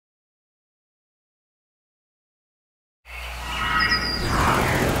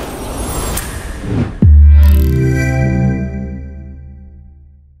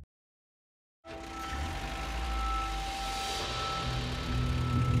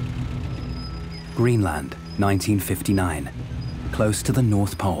Greenland, 1959. Close to the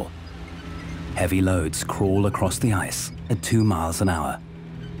North Pole. Heavy loads crawl across the ice at 2 miles an hour.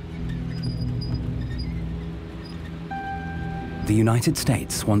 The United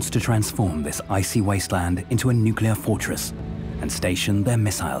States wants to transform this icy wasteland into a nuclear fortress and station their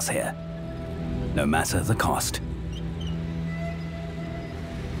missiles here, no matter the cost.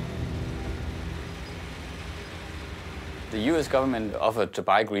 The US government offered to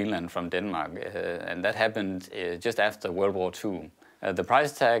buy Greenland from Denmark, and that happened just after World War II. The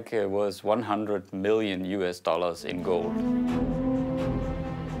price tag was $100 million in gold.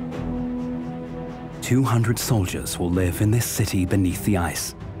 200 soldiers will live in this city beneath the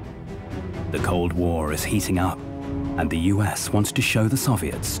ice. The Cold War is heating up, and the US wants to show the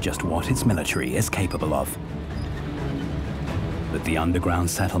Soviets just what its military is capable of. But the underground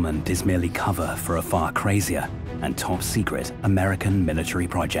settlement is merely cover for a far crazier and top-secret American military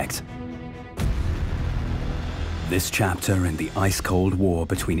project. This chapter in the ice-cold war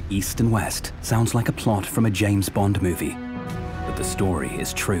between East and West sounds like a plot from a James Bond movie, but the story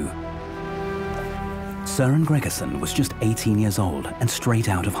is true. Søren Gregersen was just 18 years old and straight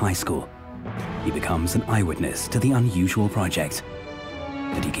out of high school. He becomes an eyewitness to the unusual project,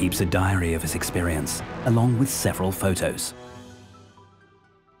 and he keeps a diary of his experience, along with several photos.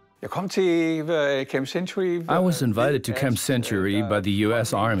 I was invited to Camp Century by the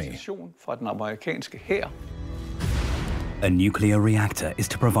US Army. A nuclear reactor is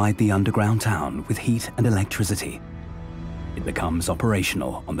to provide the underground town with heat and electricity. It becomes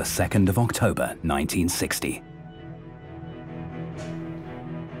operational on the 2nd of October, 1960.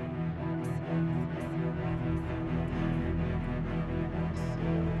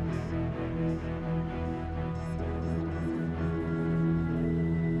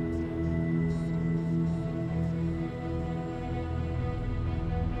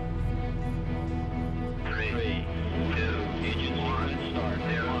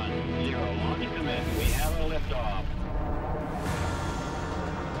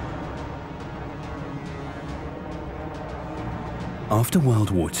 After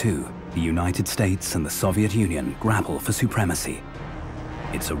World War II, the United States and the Soviet Union grapple for supremacy.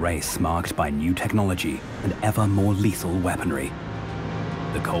 It's a race marked by new technology and ever more lethal weaponry.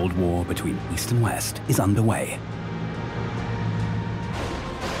 The Cold War between East and West is underway.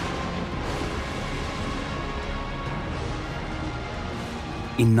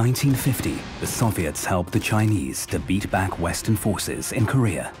 In 1950, the Soviets helped the Chinese to beat back Western forces in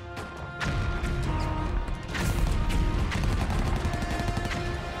Korea.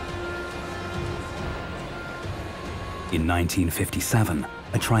 In 1957,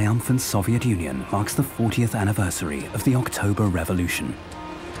 a triumphant Soviet Union marks the 40th anniversary of the October Revolution.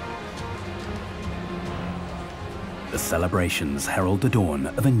 The celebrations herald the dawn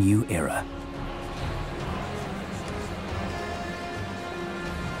of a new era.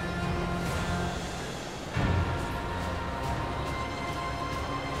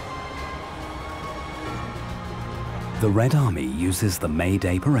 The Red Army uses the May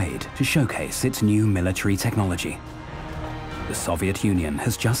Day Parade to showcase its new military technology. The Soviet Union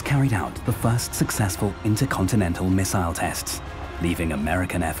has just carried out the first successful intercontinental missile tests, leaving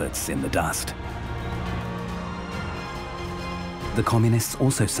American efforts in the dust. The Communists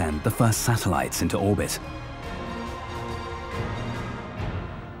also sent the first satellites into orbit.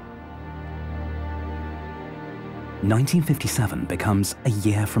 "1957 becomes a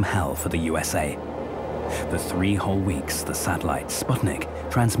year from hell for the USA. For 3 whole weeks, the satellite Sputnik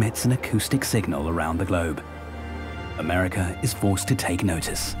transmits an acoustic signal around the globe. America is forced to take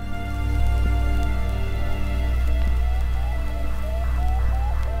notice.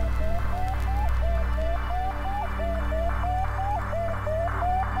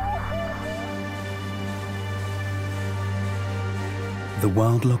 The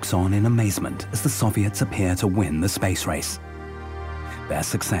world looks on in amazement as the Soviets appear to win the space race. Their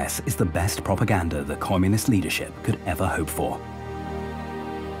success is the best propaganda the communist leadership could ever hope for.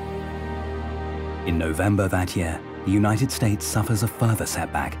 In November that year, the United States suffers a further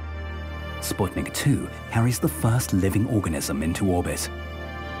setback. Sputnik 2 carries the first living organism into orbit,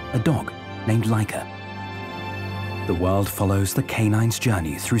 a dog named Laika. The world follows the canine's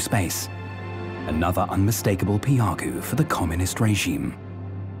journey through space, another unmistakable PR coup for the communist regime.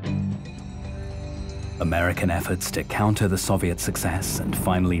 American efforts to counter the Soviet success and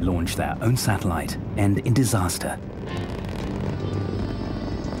finally launch their own satellite end in disaster.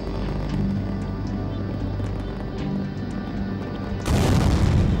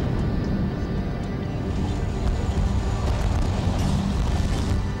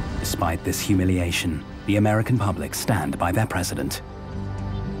 Despite this humiliation, the American public stand by their president.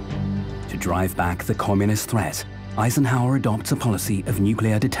 To drive back the communist threat, Eisenhower adopts a policy of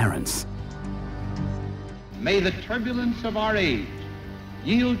nuclear deterrence. May the turbulence of our age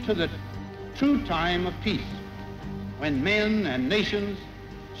yield to the true time of peace, when men and nations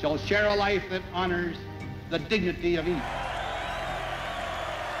shall share a life that honors the dignity of each.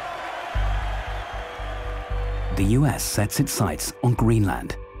 The US sets its sights on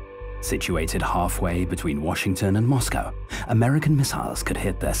Greenland. Situated halfway between Washington and Moscow, American missiles could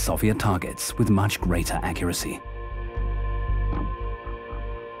hit their Soviet targets with much greater accuracy.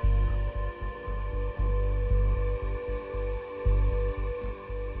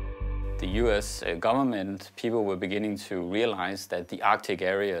 The US government, people were beginning to realize that the Arctic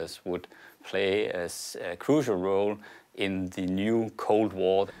areas would play a crucial role in the new Cold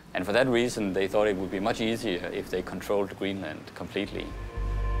War. And for that reason, they thought it would be much easier if they controlled Greenland completely.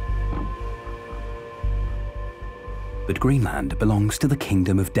 But Greenland belongs to the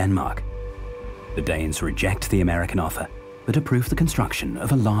Kingdom of Denmark. The Danes reject the American offer, but approve the construction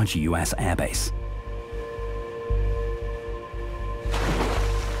of a large US airbase.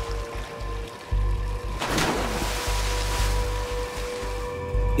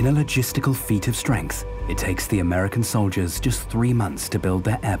 In a logistical feat of strength, it takes the American soldiers just 3 months to build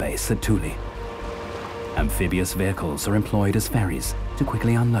their airbase at Thule. Amphibious vehicles are employed as ferries to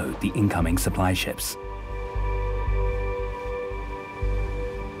quickly unload the incoming supply ships.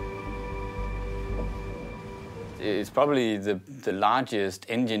 It's probably the largest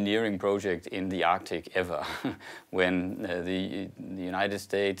engineering project in the Arctic ever, when the United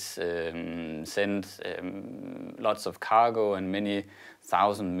States sent lots of cargo and many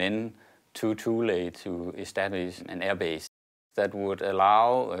thousand men to Thule to establish an airbase that would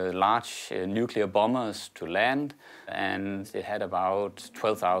allow large nuclear bombers to land, and it had about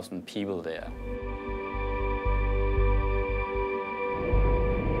 12,000 people there.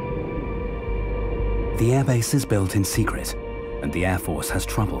 The airbase is built in secret, and the Air Force has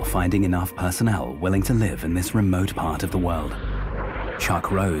trouble finding enough personnel willing to live in this remote part of the world.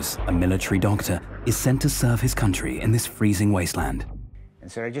 Chuck Rose, a military doctor, is sent to serve his country in this freezing wasteland.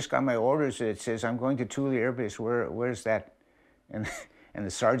 And said, I just got my orders. It says, I'm going to Thule Air Base. Where's that? And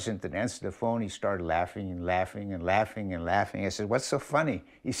the sergeant that answered the phone, he started laughing and laughing and laughing and laughing. I said, what's so funny?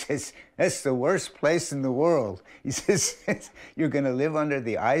 He says, that's the worst place in the world. He says, you're going to live under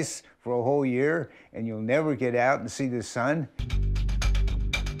the ice for a whole year and you'll never get out and see the sun.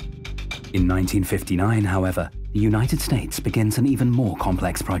 In 1959, however, the United States begins an even more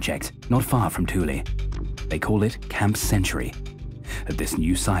complex project, not far from Thule. They call it Camp Century. At this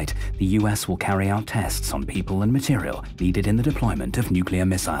new site, the US will carry out tests on people and material needed in the deployment of nuclear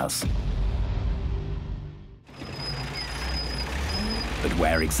missiles. But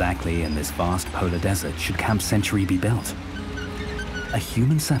where exactly in this vast polar desert should Camp Century be built? A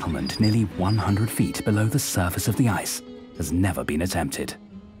human settlement nearly 100 feet below the surface of the ice has never been attempted.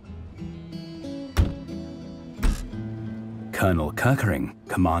 Colonel Kirkering,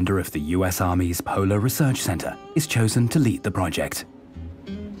 commander of the US Army's Polar Research Center, is chosen to lead the project.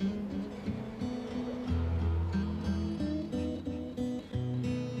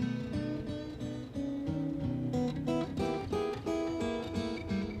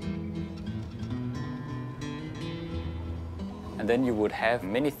 And then you would have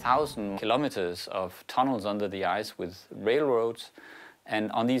many thousand kilometers of tunnels under the ice with railroads.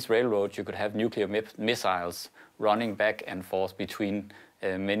 And on these railroads, you could have nuclear missiles running back and forth between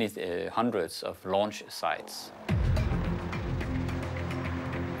many hundreds of launch sites.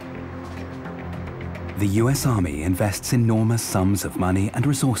 The US Army invests enormous sums of money and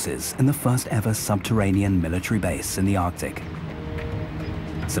resources in the first ever subterranean military base in the Arctic.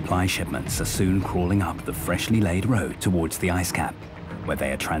 Supply shipments are soon crawling up the freshly laid road towards the ice cap, where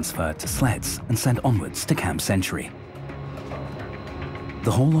they are transferred to sleds and sent onwards to Camp Century.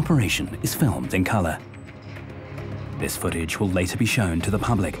 The whole operation is filmed in color. This footage will later be shown to the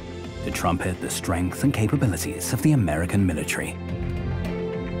public to trumpet the strength and capabilities of the American military.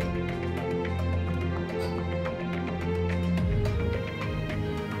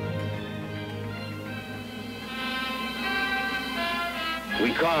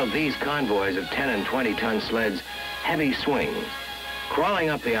 We call these convoys of 10 and 20-ton sleds heavy swings. Crawling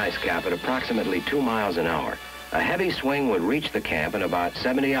up the ice cap at approximately 2 miles an hour, a heavy swing would reach the camp in about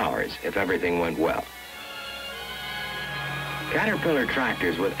 70 hours if everything went well. Caterpillar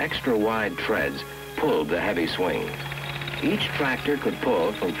tractors with extra wide treads pulled the heavy swings. Each tractor could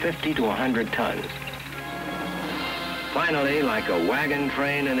pull from 50 to 100 tons. Finally, like a wagon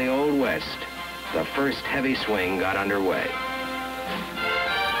train in the Old West, the first heavy swing got underway.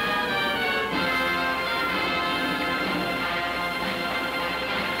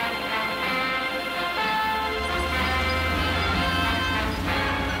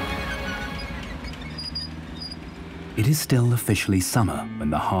 It is still officially summer when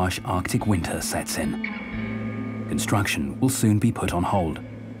the harsh Arctic winter sets in. Construction will soon be put on hold.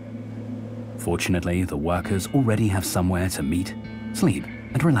 Fortunately, the workers already have somewhere to meet, sleep,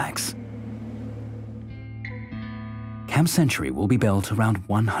 and relax. Camp Century will be built around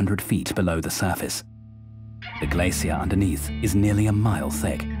 100 feet below the surface. The glacier underneath is nearly a mile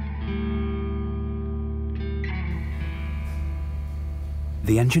thick.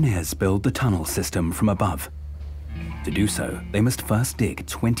 The engineers build the tunnel system from above. To do so, they must first dig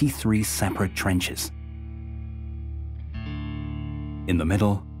 23 separate trenches. In the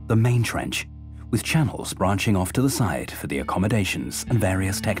middle, the main trench, with channels branching off to the side for the accommodations and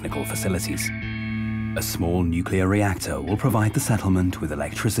various technical facilities. A small nuclear reactor will provide the settlement with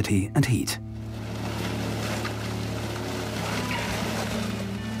electricity and heat.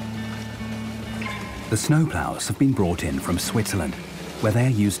 The snowplows have been brought in from Switzerland, where they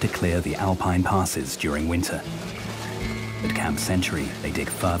are used to clear the alpine passes during winter. At Camp Century, they dig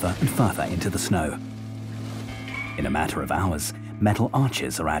further and further into the snow. In a matter of hours, metal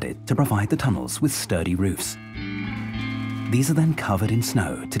arches are added to provide the tunnels with sturdy roofs. These are then covered in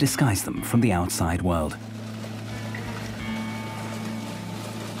snow to disguise them from the outside world.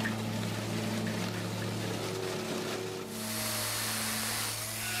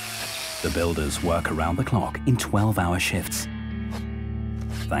 The builders work around the clock in 12-hour shifts.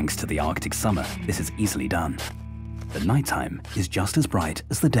 Thanks to the Arctic summer, this is easily done. The nighttime is just as bright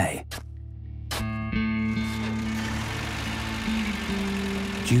as the day.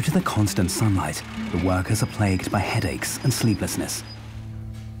 Due to the constant sunlight, the workers are plagued by headaches and sleeplessness.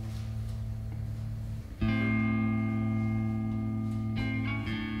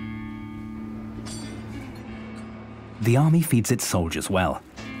 The army feeds its soldiers well.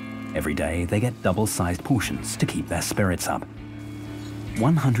 Every day they get double-sized portions to keep their spirits up.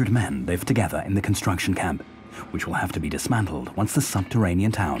 100 men live together in the construction camp, which will have to be dismantled once the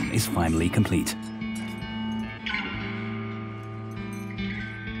subterranean town is finally complete.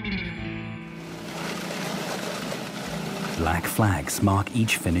 Black flags mark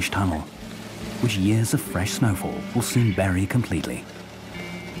each finished tunnel, which years of fresh snowfall will soon bury completely.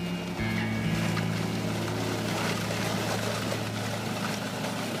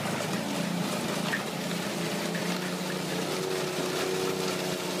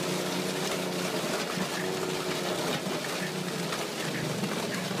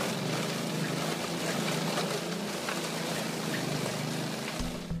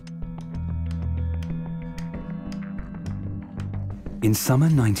 In summer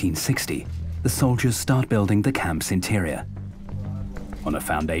 1960, the soldiers start building the camp's interior. On a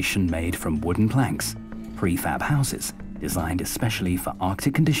foundation made from wooden planks, prefab houses, designed especially for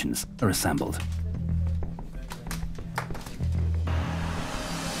Arctic conditions, are assembled.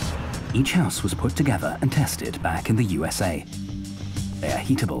 Each house was put together and tested back in the USA. They are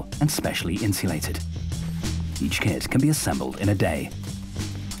heatable and specially insulated. Each kit can be assembled in a day.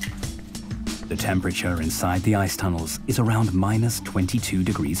 The temperature inside the ice tunnels is around minus 22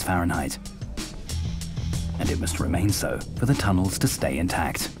 degrees Fahrenheit. And it must remain so for the tunnels to stay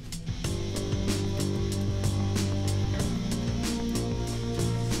intact.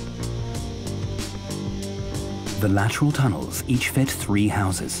 The lateral tunnels each fit 3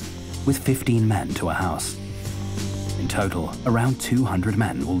 houses, with 15 men to a house. In total, around 200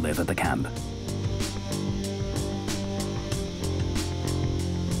 men will live at the camp.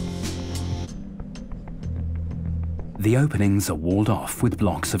 The openings are walled off with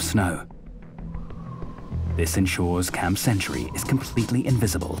blocks of snow. This ensures Camp Century is completely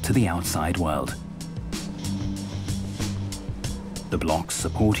invisible to the outside world. The blocks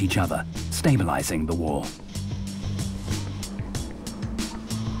support each other, stabilizing the wall.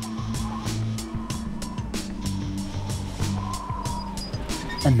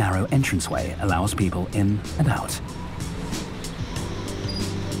 A narrow entranceway allows people in and out.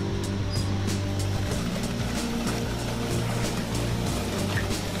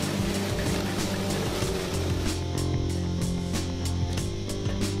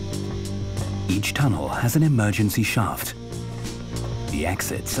 Each tunnel has an emergency shaft. The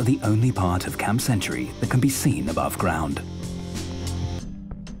exits are the only part of Camp Century that can be seen above ground.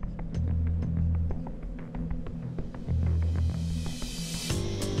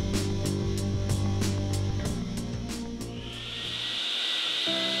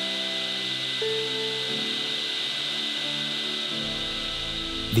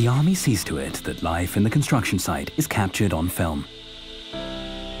 The Army sees to it that life in the construction site is captured on film,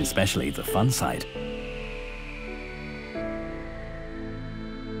 especially the fun side.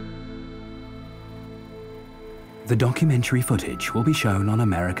 The documentary footage will be shown on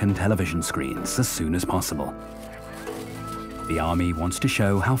American television screens as soon as possible. The army wants to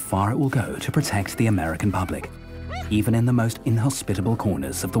show how far it will go to protect the American public, even in the most inhospitable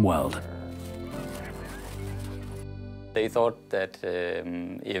corners of the world. They thought that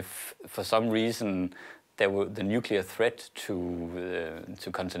if for some reason the nuclear threat to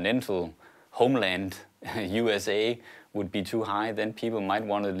continental homeland USA would be too high, then people might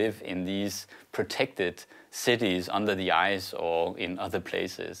want to live in these protected cities under the ice or in other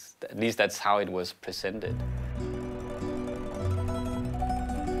places. At least that's how it was presented.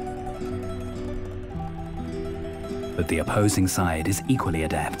 But the opposing side is equally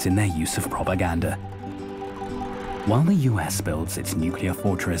adept in their use of propaganda. While the US builds its nuclear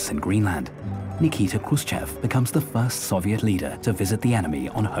fortress in Greenland, Nikita Khrushchev becomes the first Soviet leader to visit the enemy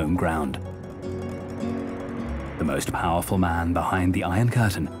on home ground. The most powerful man behind the Iron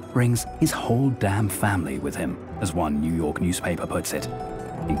Curtain brings his whole damn family with him, as one New York newspaper puts it,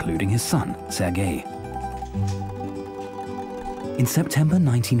 including his son, Sergei. In September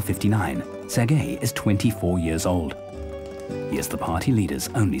 1959, Sergei is 24 years old. He is the party leader's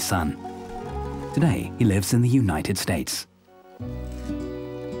only son. Today, he lives in the United States.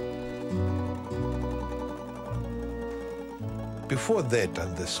 Before that,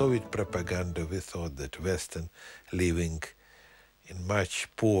 under Soviet propaganda, we thought that Western living in much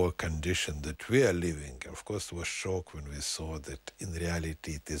poorer condition that we are living. Of course, was shocked when we saw that in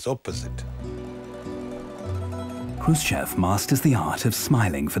reality it is opposite. Khrushchev masters the art of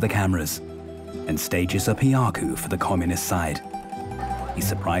smiling for the cameras and stages a PR coup for the communist side. He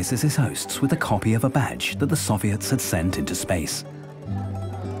surprises his hosts with a copy of a badge that the Soviets had sent into space.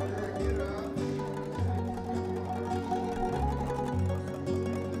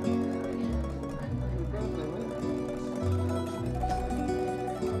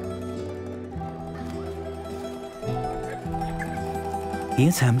 He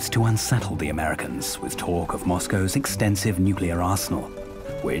attempts to unsettle the Americans with talk of Moscow's extensive nuclear arsenal,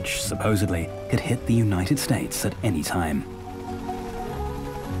 which supposedly could hit the United States at any time.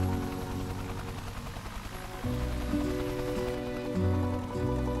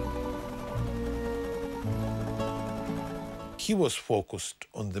 He was focused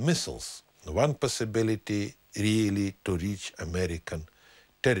on the missiles, one possibility really to reach American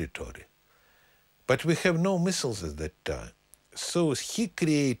territory. But we have no missiles at that time. So he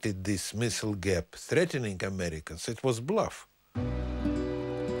created this missile gap, threatening Americans. It was bluff.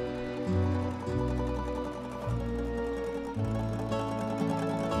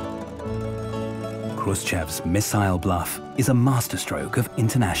 Khrushchev's missile bluff is a masterstroke of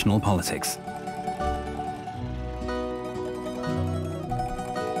international politics.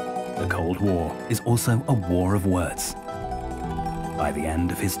 The Cold War is also a war of words. By the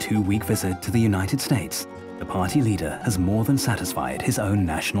end of his 2-week visit to the United States, the party leader has more than satisfied his own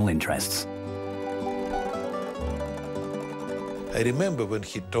national interests. I remember when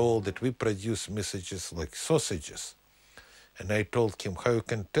he told that we produce messages like sausages. And I told him, how you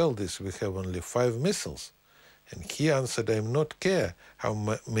can tell this? We have only 5 missiles. And he answered, I'm not care how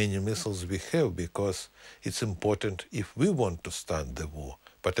many missiles we have, because it's important if we want to start the war.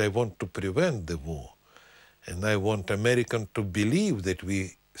 But I want to prevent the war. And I want Americans to believe that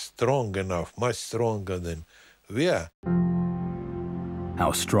we strong enough, much stronger than we are.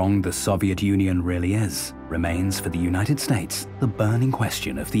 How strong the Soviet Union really is remains for the United States the burning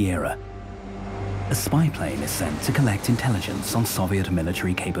question of the era. A spy plane is sent to collect intelligence on Soviet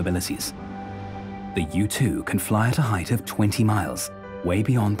military capabilities. The U-2 can fly at a height of 20 miles, way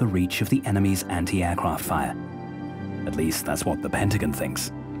beyond the reach of the enemy's anti-aircraft fire. At least that's what the Pentagon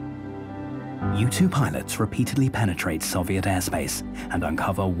thinks. U-2 pilots repeatedly penetrate Soviet airspace and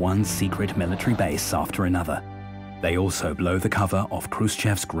uncover one secret military base after another. They also blow the cover off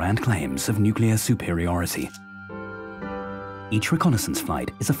Khrushchev's grand claims of nuclear superiority. Each reconnaissance flight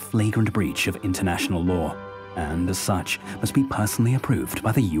is a flagrant breach of international law, and as such, must be personally approved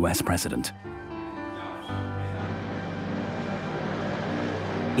by the US president.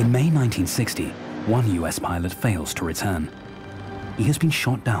 In May 1960, one US pilot fails to return. He has been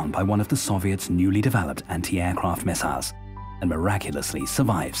shot down by one of the Soviets' newly developed anti-aircraft missiles and miraculously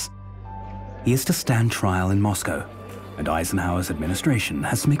survives. He is to stand trial in Moscow, and Eisenhower's administration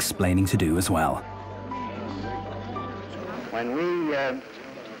has some explaining to do as well. When we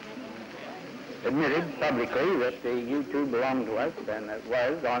admitted publicly that the U-2 belonged to us, and it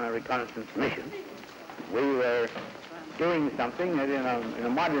was on a reconnaissance mission, we were doing something that in a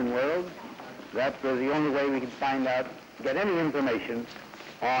modern world, that was the only way we could find out, get any information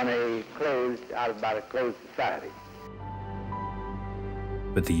on about a closed society.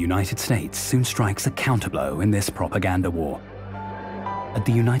 But the United States soon strikes a counterblow in this propaganda war. At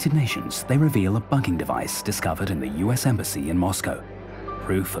the United Nations, they reveal a bugging device discovered in the US Embassy in Moscow,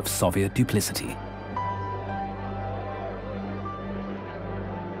 proof of Soviet duplicity.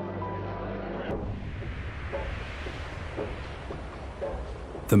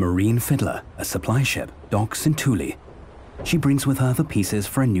 The Marine Fiddler, a supply ship, docks in Thule. She brings with her the pieces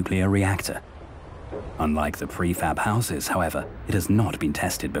for a nuclear reactor. Unlike the prefab houses, however, it has not been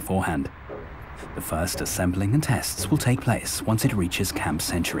tested beforehand. The first assembling and tests will take place once it reaches Camp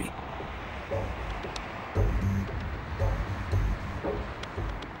Century.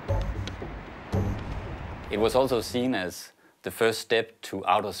 It was also seen as the first step to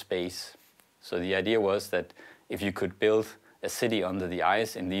outer space. So the idea was that if you could build a city under the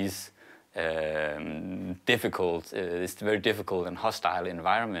ice in these this very difficult and hostile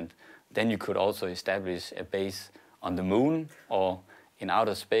environment, then you could also establish a base on the moon or in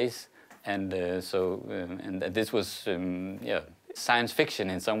outer space. And and this was science fiction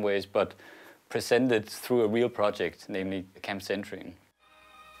in some ways, but presented through a real project, namely Camp Century.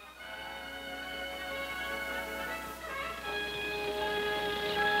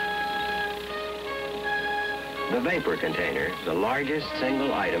 The vapor container, the largest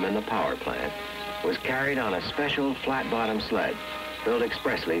single item in the power plant, was carried on a special flat-bottom sled built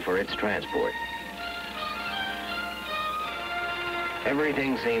expressly for its transport.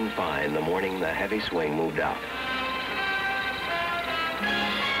 Everything seemed fine the morning the heavy swing moved out.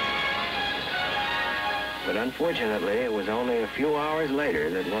 But unfortunately, it was only a few hours later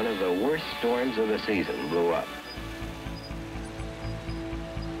that one of the worst storms of the season blew up.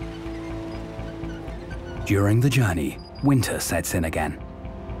 During the journey, winter sets in again.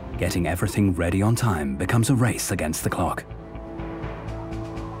 Getting everything ready on time becomes a race against the clock.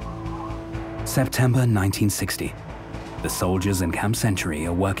 September 1960. The soldiers in Camp Century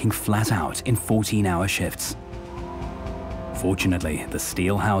are working flat out in 14-hour shifts. Fortunately, the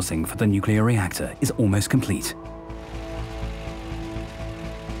steel housing for the nuclear reactor is almost complete.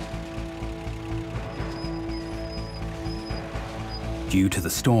 Due to the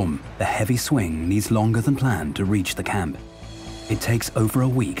storm, the heavy swing needs longer than planned to reach the camp. It takes over a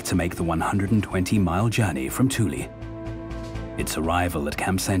week to make the 120-mile journey from Thule. Its arrival at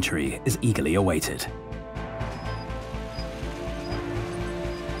Camp Century is eagerly awaited.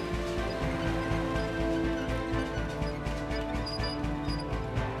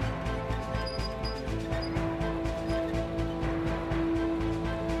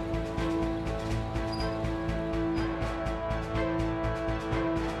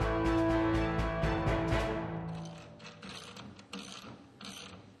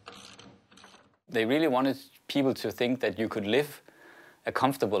 They really wanted people to think that you could live a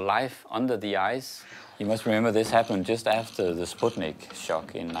comfortable life under the ice. You must remember this happened just after the Sputnik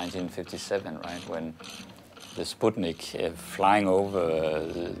shock in 1957, right? When the Sputnik flying over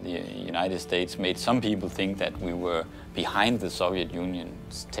the United States made some people think that we were behind the Soviet Union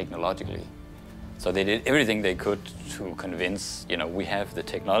technologically. So they did everything they could to convince, we have the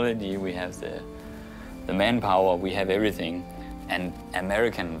technology, we have the manpower, we have everything, and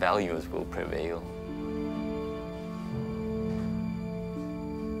American values will prevail.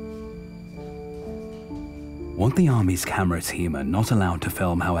 What the Army's camera team are not allowed to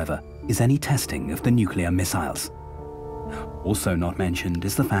film, however, is any testing of the nuclear missiles. Also not mentioned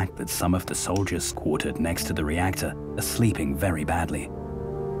is the fact that some of the soldiers quartered next to the reactor are sleeping very badly.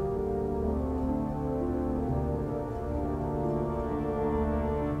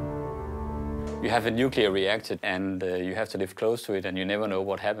 You have a nuclear reactor and you have to live close to it and you never know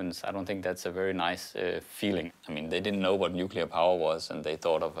what happens. I don't think that's a very nice feeling. I mean, they didn't know what nuclear power was and they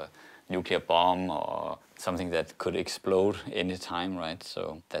thought of a nuclear bomb or something that could explode any time, right?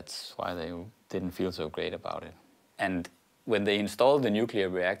 So that's why they didn't feel so great about it. And when they installed the nuclear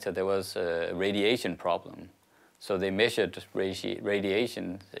reactor, there was a radiation problem. So they measured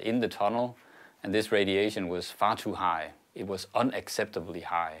radiation in the tunnel and this radiation was far too high. It was unacceptably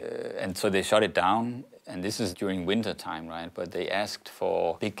high. And so they shut it down, and this is during winter time, right? But they asked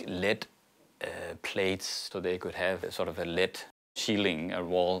for big lead plates so they could have sort of a lead shielding, a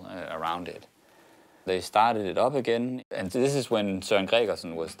wall around it. They started it up again, and this is when Søren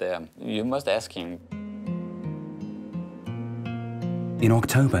Gregersen was there. You must ask him. In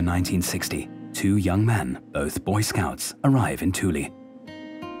October 1960, two young men, both Boy Scouts, arrive in Thule.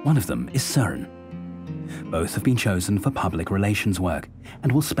 One of them is Søren. Both have been chosen for public relations work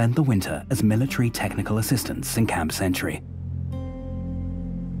and will spend the winter as military technical assistants in Camp Century.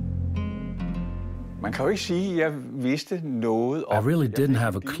 I really didn't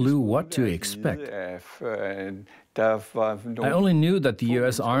have a clue what to expect. I only knew that the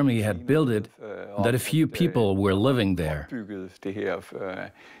US Army had built it, that a few people were living there. Det her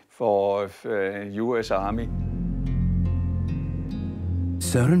for US Army.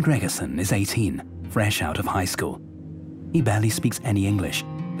 Søren Gregersen is 18, fresh out of high school. He barely speaks any English,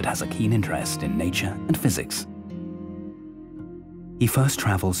 but has a keen interest in nature and physics. He first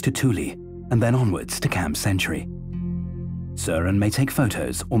travels to Thule and then onwards to Camp Century. Søren may take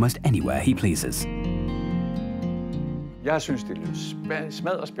photos almost anywhere he pleases.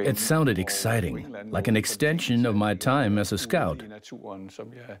 It sounded exciting, like an extension of my time as a scout.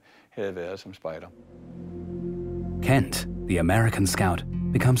 Kent, the American scout,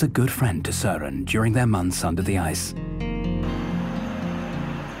 becomes a good friend to Søren during their months under the ice.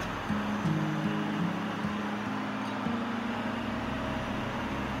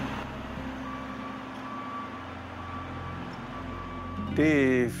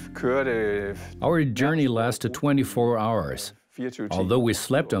 Our journey lasted 24 hours. Although we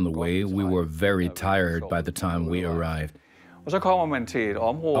slept on the way, we were very tired by the time we arrived.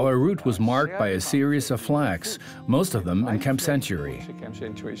 Our route was marked by a series of flags, most of them in Camp Century.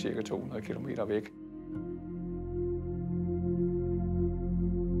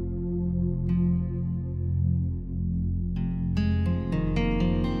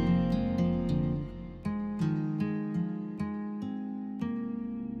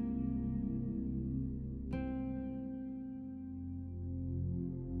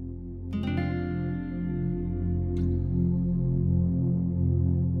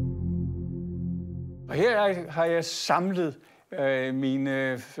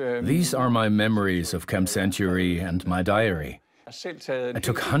 These are my memories of Camp Century and my diary. I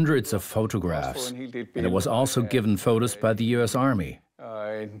took hundreds of photographs, and I was also given photos by the US Army.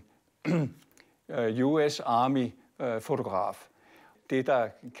 US Army fotograf. Det, der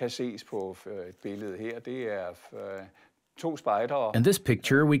kan ses på billedet her, det to spejdere. In this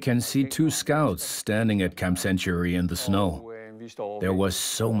picture, we can see two scouts standing at Camp Century in the snow. There was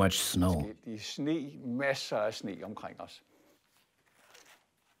so much snow. Masser af sne omkring os.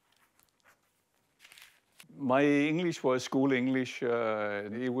 My English was school English.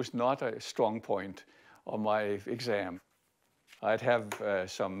 It was not a strong point on my exam. I'd have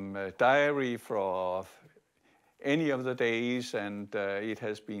some diary for any of the days, and it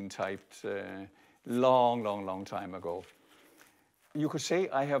has been typed long time ago. You could say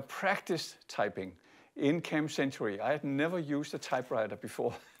I have practiced typing in Camp Century. I had never used a typewriter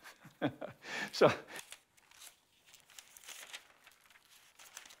before. So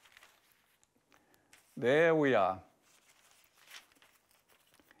there we are.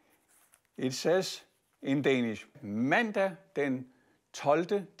 It says in Danish, Mandag den 12.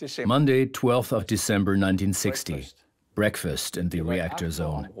 December. Monday, 12th of December 1960. Breakfast in the reactor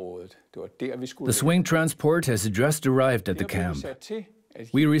zone. The swing transport has just arrived at the camp.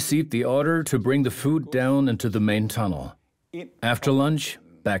 We received the order to bring the food down into the main tunnel. After lunch,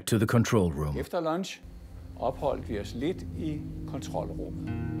 back to the control room. Efter lunch opholdt vi os lidt i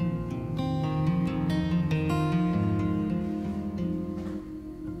kontrolrummet.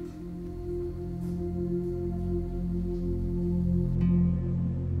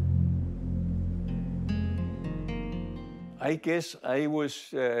 I guess I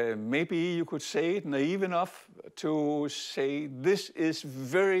was, maybe you could say it, naive enough to say this is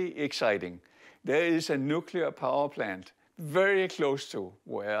very exciting. There is a nuclear power plant very close to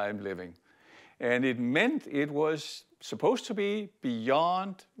where I'm living. And it meant it was supposed to be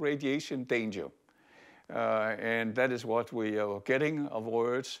beyond radiation danger. And that is what we are getting of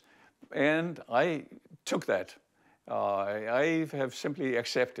words. And I took that. I have simply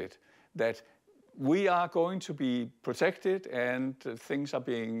accepted that we are going to be protected and things are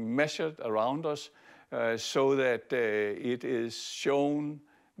being measured around us so that it is shown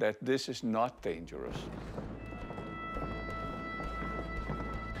that this is not dangerous.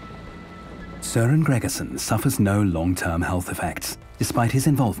 Søren Gregersen suffers no long-term health effects, despite his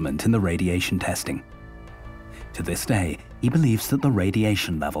involvement in the radiation testing. To this day, he believes that the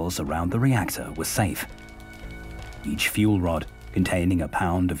radiation levels around the reactor were safe. Each fuel rod, containing a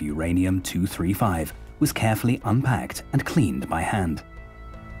pound of uranium-235, was carefully unpacked and cleaned by hand.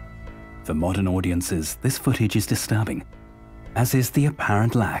 For modern audiences, this footage is disturbing, as is the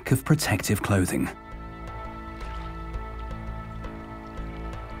apparent lack of protective clothing.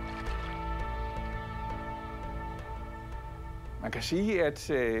 Man kan sige,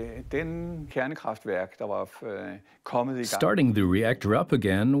 at den kernekraftværk, der var kommet i gang. Starting the reactor up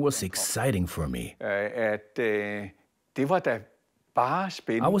again was exciting for me. At det var da bare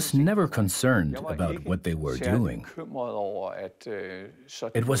spændende. I was never concerned about what they were doing.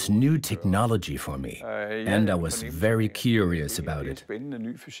 It was new technology for me, and I was very curious about it. Spændende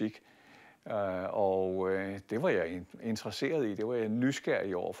ny fysik. Og det var jeg interesseret i, det var jeg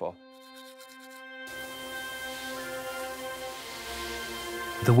nysgerrig overfor.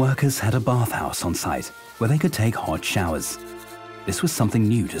 The workers had a bathhouse on site where they could take hot showers. This was something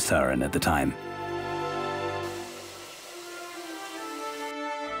new to Søren at the time.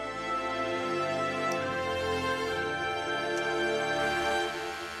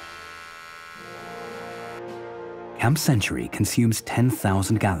 Camp Century consumes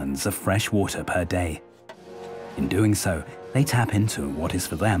 10,000 gallons of fresh water per day. In doing so, they tap into what is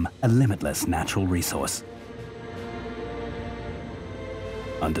for them a limitless natural resource.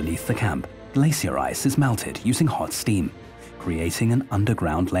 Underneath the camp, glacier ice is melted using hot steam, creating an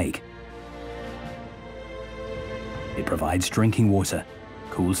underground lake. It provides drinking water,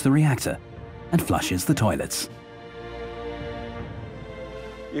 cools the reactor, and flushes the toilets.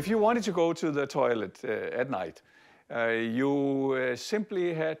 If you wanted to go to the toilet at night, you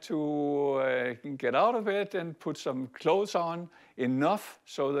simply had to get out of bed and put some clothes on, enough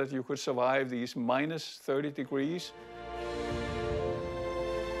so that you could survive these minus 30 degrees.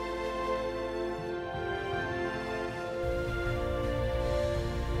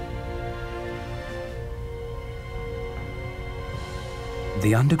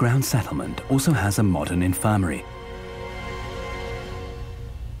 The underground settlement also has a modern infirmary,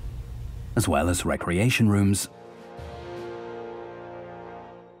 as well as recreation rooms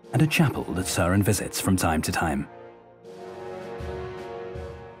and a chapel that Søren visits from time to time.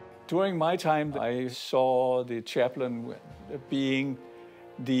 During my time, I saw the chaplain being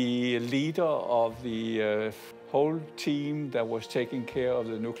the leader of the whole team that was taking care of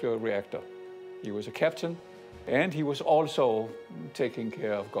the nuclear reactor. He was a captain, and he was also taking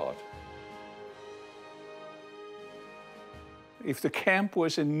care of God. If the camp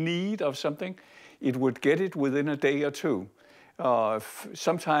was in need of something, it would get it within a day or two.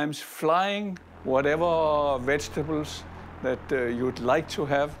 Sometimes flying whatever vegetables that you'd like to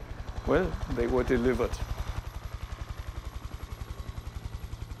have, well, they were delivered.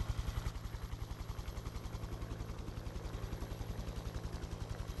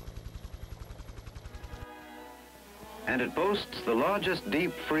 And it boasts the largest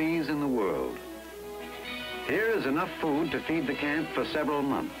deep freeze in the world. Here is enough food to feed the camp for several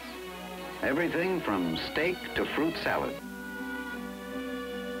months. Everything from steak to fruit salad.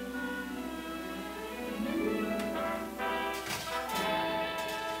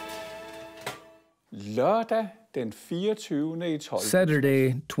 Lørdag den 24. i 12.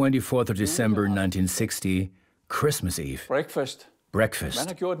 Saturday, 24th of December 1960, Christmas Eve. Breakfast.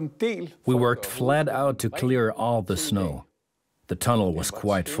 Breakfast. We worked flat out to clear all the snow. The tunnel was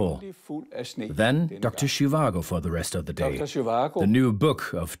quite full. Then Dr. Zhivago for the rest of the day. The new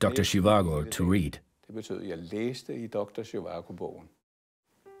book of Dr. Zhivago to read. Det betød, at jeg læste i Dr. Zhivago-bogen.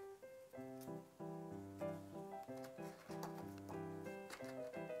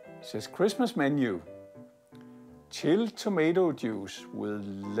 It says Christmas menu. Chilled tomato juice with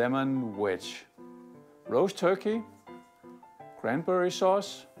lemon wedge. Roast turkey. Cranberry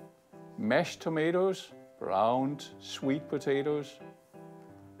sauce. Mashed tomatoes. Browned sweet potatoes.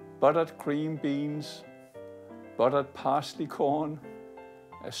 Buttered cream beans. Buttered parsley corn.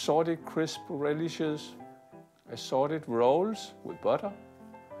 Assorted crisp relishes. Assorted rolls with butter.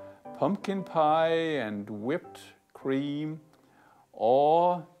 Pumpkin pie and whipped cream.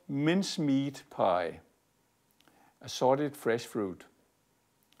 Or mincemeat pie. Assorted fresh fruit.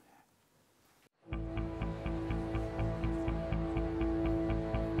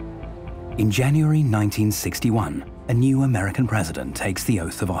 In January 1961, a new American president takes the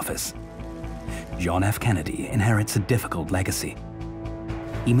oath of office. John F. Kennedy inherits a difficult legacy.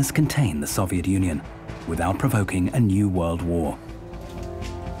 He must contain the Soviet Union without provoking a new world war.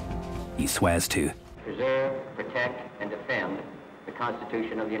 He swears to preserve, protect, and defend the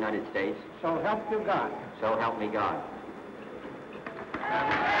Constitution of the United States. So help you God. So help me God.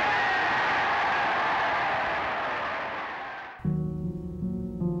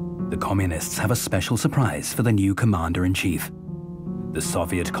 The communists have a special surprise for the new commander-in-chief. The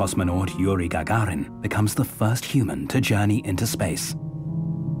Soviet cosmonaut Yuri Gagarin becomes the first human to journey into space.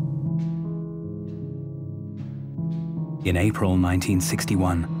 In April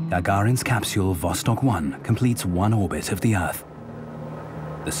 1961, Gagarin's capsule Vostok 1 completes one orbit of the Earth.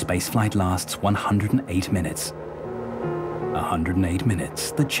 The spaceflight lasts 108 minutes. 108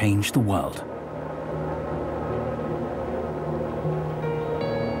 minutes that changed the world.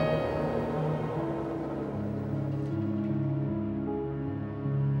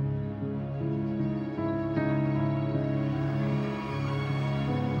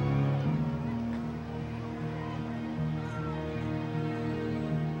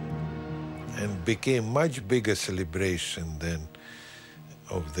 and became much bigger celebration than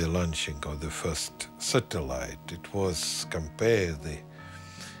of the launching of the first satellite. It was compared the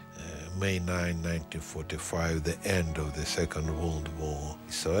May 9, 1945, the end of the Second World War.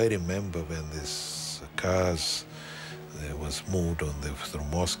 So I remember when these cars was moved on through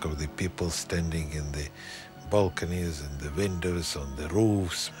Moscow, the people standing in the balconies and the windows, on the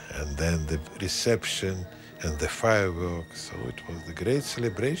roofs, and then the reception and the fireworks. So it was the great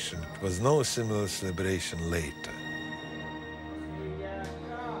celebration. It was no similar celebration later.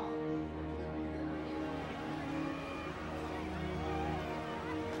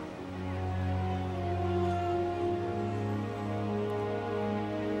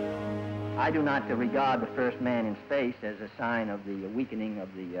 I do not regard the first man in space as a sign of the weakening of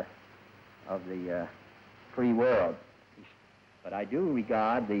the free world, but I do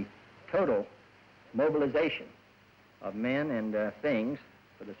regard the total mobilization of men and things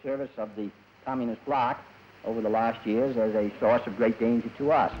for the service of the communist bloc over the last years as a source of great danger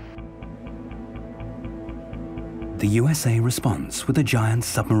to us. The USA responds with a giant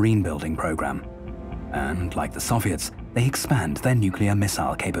submarine building program, and like the Soviets, they expand their nuclear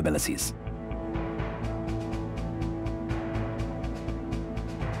missile capabilities.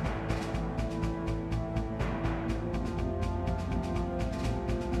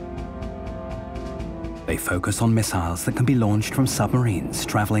 They focus on missiles that can be launched from submarines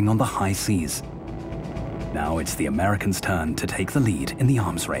traveling on the high seas. Now it's the Americans' turn to take the lead in the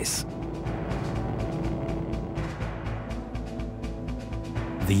arms race.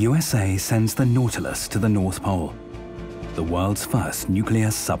 The USA sends the Nautilus to the North Pole, the world's first nuclear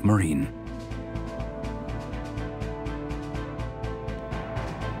submarine.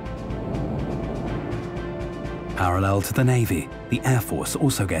 Parallel to the Navy, the Air Force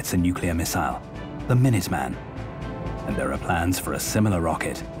also gets a nuclear missile, the Minuteman, and there are plans for a similar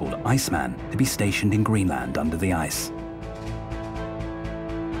rocket called Iceman to be stationed in Greenland under the ice.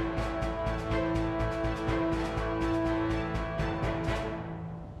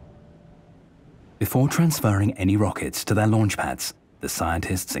 Before transferring any rockets to their launch pads, the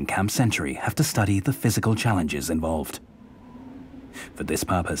scientists in Camp Century have to study the physical challenges involved. For this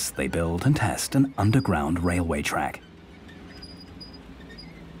purpose, they build and test an underground railway track.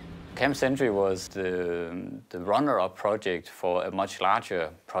 Camp Century was the runner-up project for a much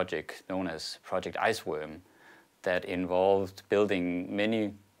larger project known as Project Iceworm that involved building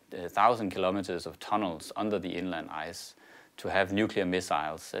many thousand kilometers of tunnels under the inland ice to have nuclear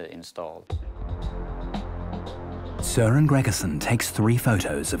missiles installed. Søren Gregersen takes 3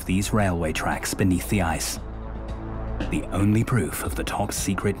 photos of these railway tracks beneath the ice, the only proof of the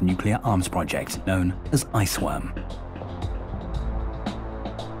top-secret nuclear arms project known as Iceworm.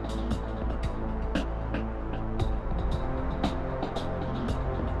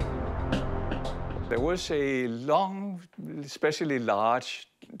 There was a long, especially large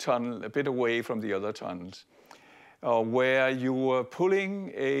tunnel a bit away from the other tunnels, where you were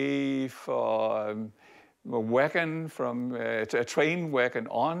pulling a wagon from a train wagon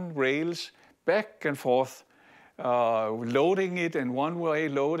on rails back and forth, loading it in one way,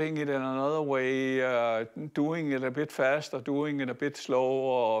 loading it in another way, doing it a bit faster, doing it a bit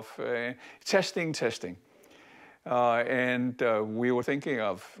slower, testing. And we were thinking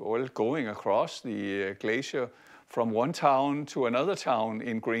of going across the glacier from one town to another town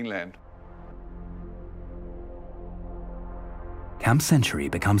in Greenland. Camp Century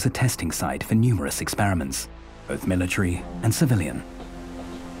becomes a testing site for numerous experiments, both military and civilian.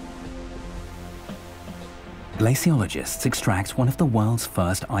 Glaciologists extract one of the world's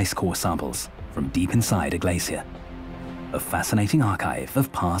first ice core samples from deep inside a glacier, a fascinating archive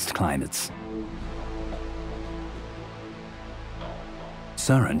of past climates.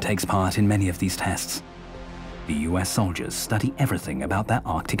 Søren takes part in many of these tests. The US soldiers study everything about their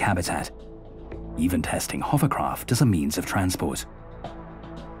Arctic habitat, even testing hovercraft as a means of transport.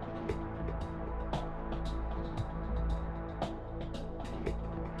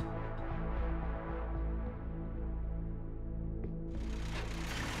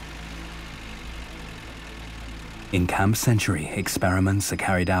 In Camp Century, experiments are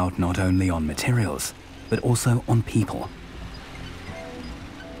carried out not only on materials, but also on people.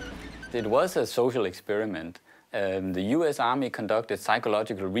 It was a social experiment. The US Army conducted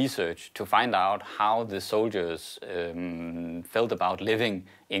psychological research to find out how the soldiers felt about living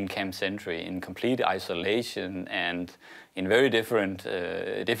in Camp Century in complete isolation and in very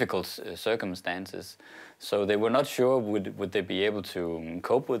difficult circumstances. So they were not sure would they be able to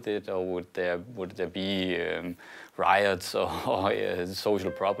cope with it, or would there be riots or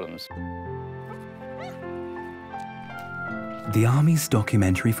social problems. The Army's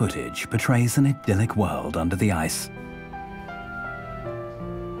documentary footage portrays an idyllic world under the ice.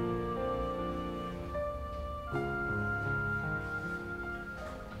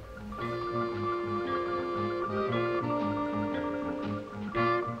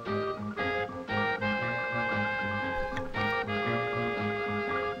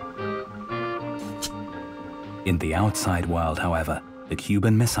 In the outside world, however, the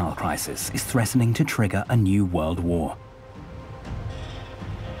Cuban Missile Crisis is threatening to trigger a new world war.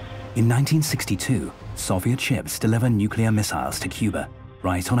 In 1962, Soviet ships deliver nuclear missiles to Cuba,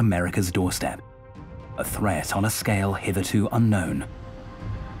 right on America's doorstep. A threat on a scale hitherto unknown.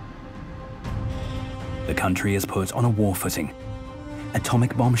 The country is put on a war footing.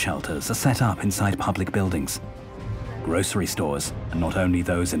 Atomic bomb shelters are set up inside public buildings. Grocery stores, and not only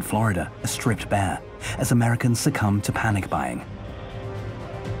those in Florida, are stripped bare as Americans succumb to panic buying.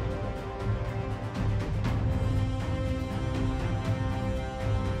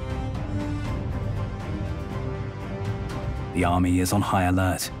 The army is on high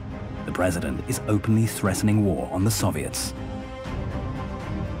alert. The president is openly threatening war on the Soviets.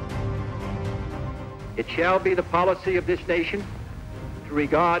 It shall be the policy of this nation to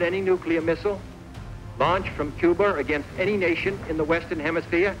regard any nuclear missile launched from Cuba against any nation in the Western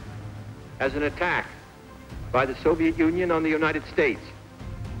Hemisphere as an attack by the Soviet Union on the United States,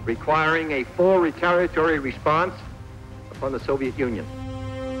 requiring a full retaliatory response upon the Soviet Union.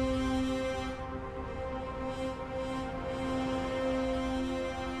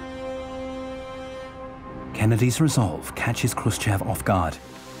 Kennedy's resolve catches Khrushchev off guard.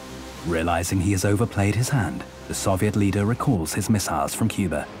 Realizing he has overplayed his hand, the Soviet leader recalls his missiles from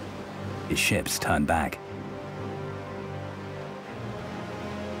Cuba. His ships turn back.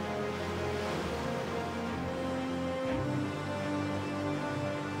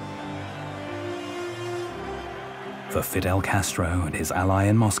 For Fidel Castro and his ally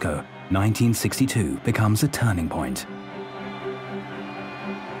in Moscow, 1962 becomes a turning point.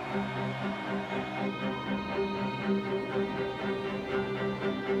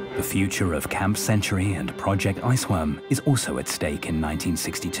 The future of Camp Century and Project Iceworm is also at stake in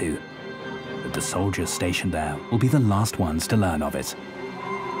 1962. But the soldiers stationed there will be the last ones to learn of it.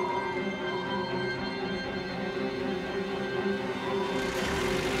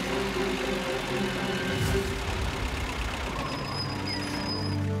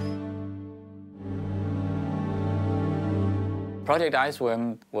 Project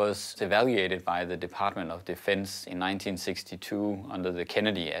Iceworm was evaluated by the Department of Defense in 1962 under the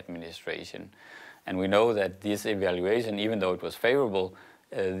Kennedy administration. And we know that this evaluation, even though it was favorable,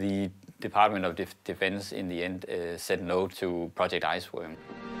 the Department of Defense in the end said no to Project Iceworm.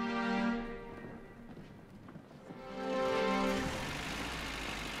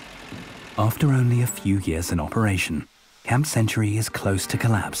 After only a few years in operation, Camp Century is close to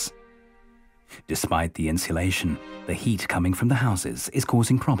collapse. Despite the insulation, the heat coming from the houses is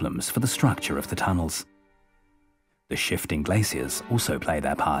causing problems for the structure of the tunnels. The shifting glaciers also play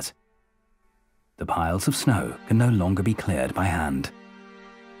their part. The piles of snow can no longer be cleared by hand.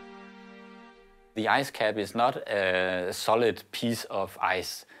 The ice cap is not a solid piece of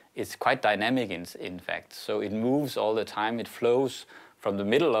ice. It's quite dynamic in fact, so it moves all the time. It flows from the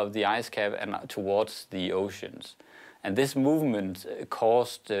middle of the ice cap and towards the oceans. And this movement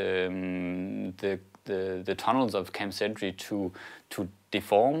caused the tunnels of Camp Century to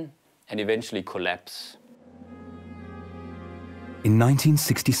deform and eventually collapse. In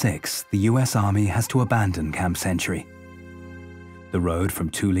 1966, the US Army has to abandon Camp Century. The road from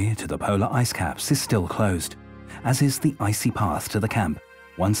Thule to the polar ice caps is still closed, as is the icy path to the camp,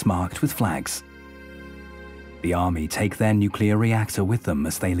 once marked with flags. The Army take their nuclear reactor with them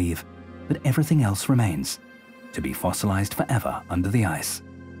as they leave, but everything else remains, to be fossilized forever under the ice.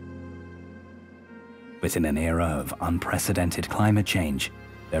 But in an era of unprecedented climate change,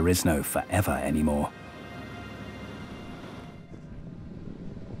 there is no forever anymore.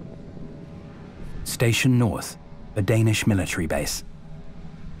 Station North, a Danish military base.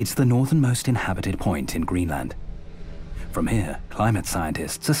 It's the northernmost inhabited point in Greenland. From here, climate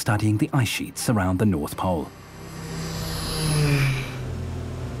scientists are studying the ice sheets around the North Pole.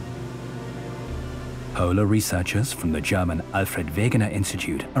 Polar researchers from the German Alfred Wegener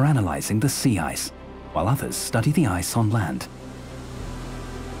Institute are analyzing the sea ice, while others study the ice on land.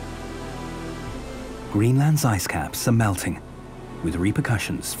 Greenland's ice caps are melting, with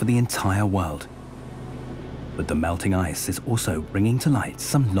repercussions for the entire world. But the melting ice is also bringing to light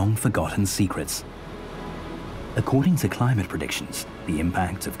some long-forgotten secrets. According to climate predictions, the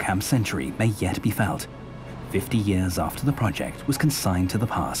impact of Camp Century may yet be felt, 50 years after the project was consigned to the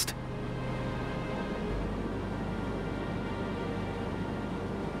past.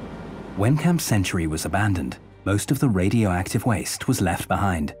 When Camp Century was abandoned, most of the radioactive waste was left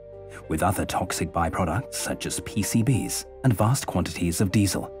behind, with other toxic byproducts such as PCBs and vast quantities of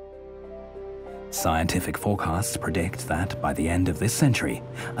diesel. Scientific forecasts predict that by the end of this century,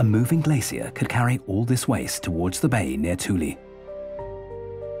 a moving glacier could carry all this waste towards the bay near Thule.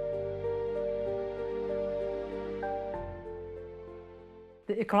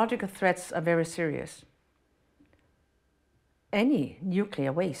 The ecological threats are very serious. Any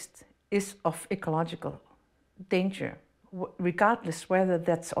nuclear waste is of ecological danger, regardless whether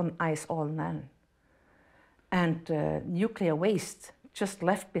that's on ice or land. And nuclear waste just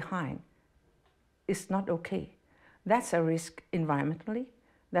left behind is not okay. That's a risk environmentally,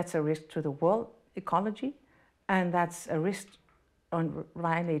 that's a risk to the world ecology, and that's a risk on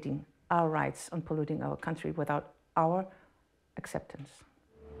violating our rights, on polluting our country without our acceptance.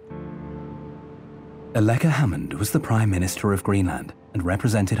 Aleqa Hammond was the Prime Minister of Greenland and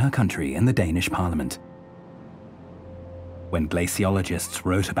represented her country in the Danish Parliament. When glaciologists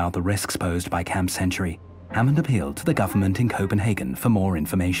wrote about the risks posed by Camp Century, Hammond appealed to the government in Copenhagen for more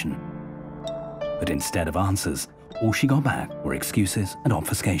information. But instead of answers, all she got back were excuses and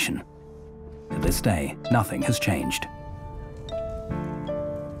obfuscation. To this day, nothing has changed.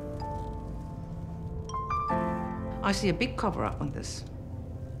 I see a big cover-up on this.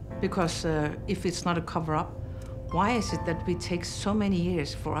 Because if it's not a cover-up, why is it that we take so many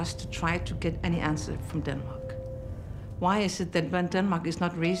years for us to try to get any answer from Denmark? Why is it that when Denmark is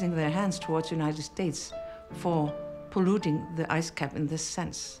not raising their hands towards the United States for polluting the ice cap in this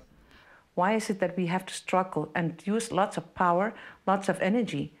sense? Why is it that we have to struggle and use lots of power, lots of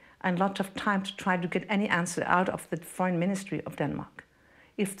energy, and lots of time to try to get any answer out of the Foreign Ministry of Denmark?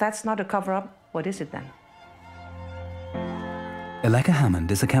 If that's not a cover-up, what is it then? Aleqa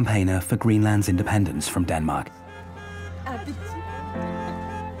Hammond is a campaigner for Greenland's independence from Denmark.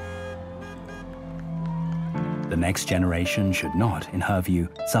 The next generation should not, in her view,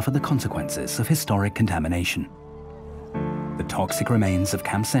 suffer the consequences of historic contamination. The toxic remains of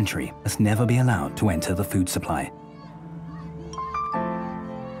Camp Century must never be allowed to enter the food supply.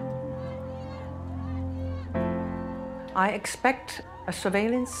 I expect a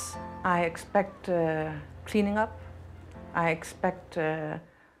surveillance, I expect cleaning up, I expect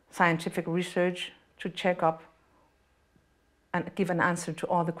scientific research to check up and give an answer to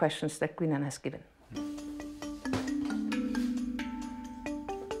all the questions that Greenland has given.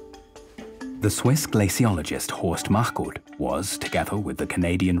 The Swiss glaciologist Horst Mahkut was, together with the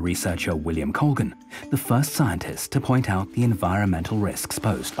Canadian researcher William Colgan, the first scientist to point out the environmental risks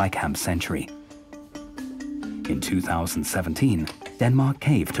posed by Camp Century. In 2017, Denmark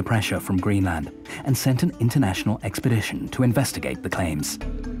caved to pressure from Greenland and sent an international expedition to investigate the claims.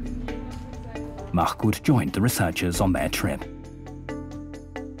 Mahkut joined the researchers on their trip.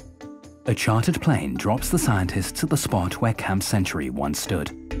 A chartered plane drops the scientists at the spot where Camp Century once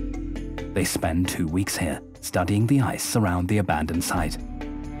stood. They spend 2 weeks here, studying the ice around the abandoned site.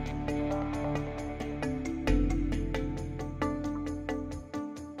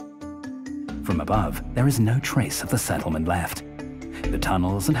 From above, there is no trace of the settlement left. The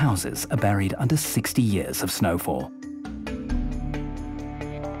tunnels and houses are buried under 60 years of snowfall.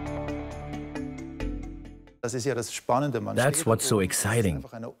 That's what's so exciting.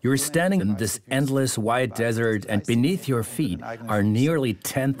 You're standing in this endless white desert, and beneath your feet are nearly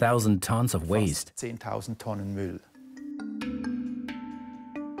 10,000 tons of waste.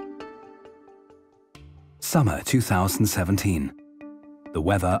 Summer 2017. The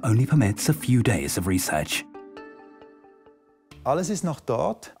weather only permits a few days of research. Everything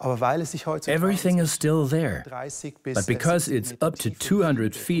is still there, but because it's up to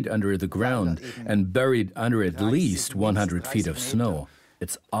 200 feet under the ground and buried under at least 100 feet of snow,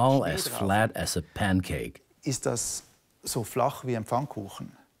 it's all as flat as a pancake. The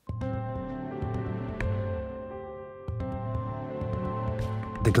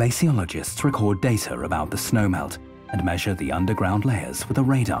glaciologists record data about the snowmelt and measure the underground layers with a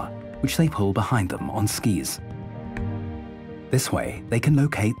radar, which they pull behind them on skis. This way, they can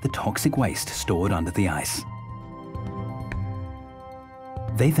locate the toxic waste stored under the ice.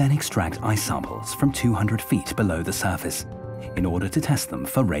 They then extract ice samples from 200 feet below the surface in order to test them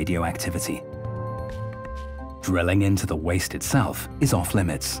for radioactivity. Drilling into the waste itself is off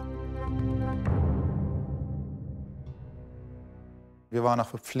limits.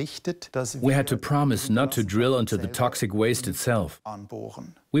 We had to promise not to drill into the toxic waste itself.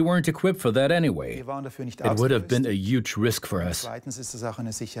 We weren't equipped for that anyway. It would have been a huge risk for us.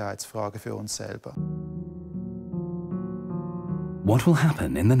 What will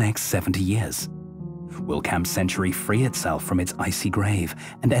happen in the next 70 years? Will Camp Century free itself from its icy grave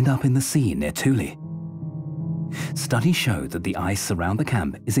and end up in the sea near Thule? Studies show that the ice around the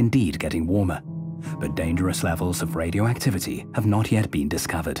camp is indeed getting warmer, but dangerous levels of radioactivity have not yet been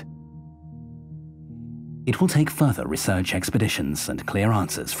discovered. It will take further research expeditions and clear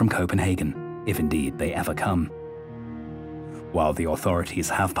answers from Copenhagen, if indeed they ever come. While the authorities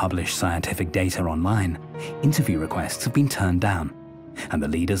have published scientific data online, interview requests have been turned down, and the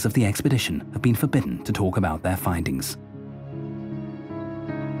leaders of the expedition have been forbidden to talk about their findings.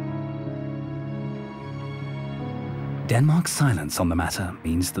 Denmark's silence on the matter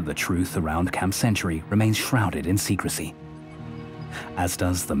means that the truth around Camp Century remains shrouded in secrecy, as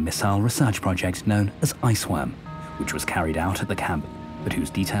does the missile research project known as Iceworm, which was carried out at the camp, but whose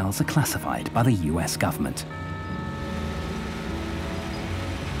details are classified by the US government.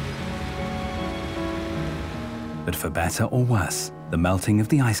 But for better or worse, the melting of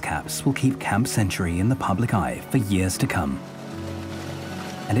the ice caps will keep Camp Century in the public eye for years to come.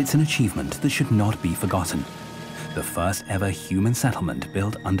 And it's an achievement that should not be forgotten. The first ever human settlement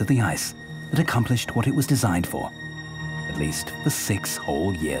built under the ice that accomplished what it was designed for, at least for 6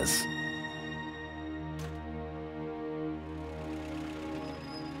 whole years.